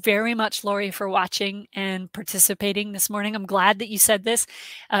 Thank you very much, Lori, for watching and participating this morning. I'm glad that you said this.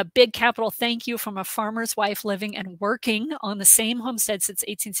 Big capital thank you from a farmer's wife living and working on the same homestead since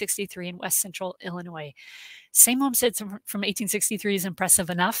 1863 in West Central Illinois. Same homestead from 1863 is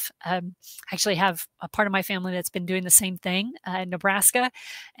impressive enough. I actually have a part of my family that's been doing the same thing in Nebraska.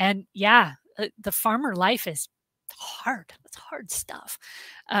 And yeah, the farmer life is hard. It's hard stuff.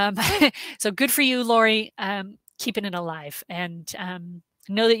 So good for you, Lori. Keeping it alive, and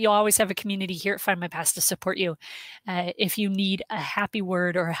know that you'll always have a community here at Findmypast to support you if you need a happy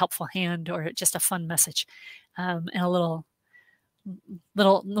word or a helpful hand or just a fun message and a little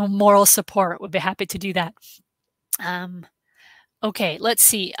moral support. We'd be happy to do that. Okay, let's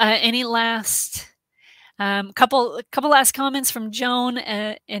see. Any last couple last comments from Joan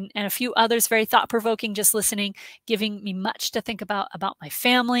and a few others, very thought-provoking, just listening, giving me much to think about my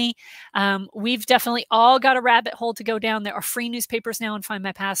family. We've definitely all got a rabbit hole to go down. There are free newspapers now on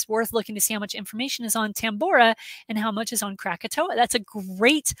Findmypast, worth looking to see how much information is on Tambora and how much is on Krakatoa. That's a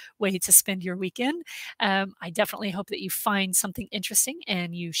great way to spend your weekend. I definitely hope that you find something interesting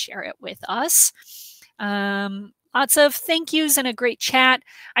and you share it with us. Lots of thank yous and a great chat.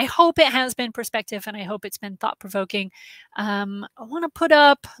 I hope it has been perspective and I hope it's been thought-provoking. I want to put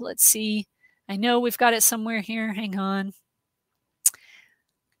up, let's see. I know we've got it somewhere here. Hang on.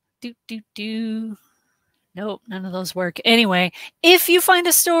 Nope, none of those work. Anyway, if you find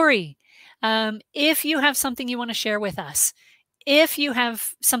a story, if you have something you want to share with us, if you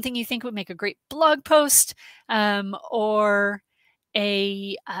have something you think would make a great blog post or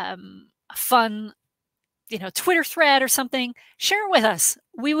a fun Twitter thread or something, share it with us.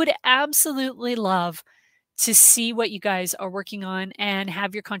 We would absolutely love to see what you guys are working on and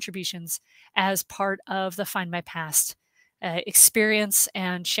have your contributions as part of the Findmypast experience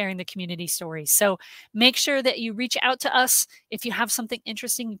and sharing the community stories. So make sure that you reach out to us. If you have something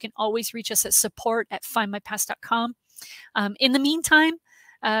interesting, you can always reach us at support@findmypast.com. In the meantime,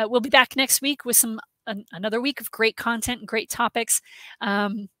 we'll be back next week with another week of great content and great topics.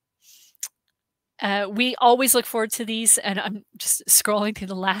 We always look forward to these, and I'm just scrolling through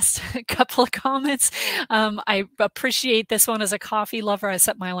the last couple of comments. I appreciate this one. As a coffee lover, I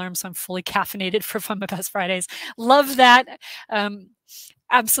set my alarm so I'm fully caffeinated for Findmypast Fridays. Love that.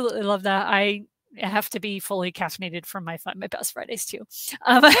 Absolutely love that. I have to be fully caffeinated for my Findmypast Fridays too.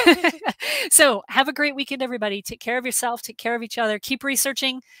 So have a great weekend, everybody. Take care of yourself. Take care of each other. Keep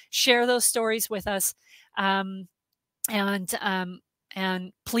researching. Share those stories with us.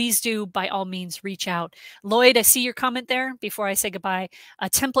 And please do, by all means, reach out. Lloyd, I see your comment there before I say goodbye. A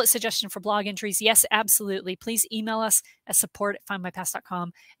template suggestion for blog entries. Yes, absolutely. Please email us at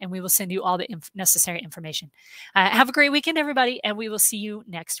support@findmypast.com and we will send you all the necessary information. Have a great weekend, everybody, and we will see you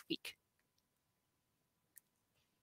next week.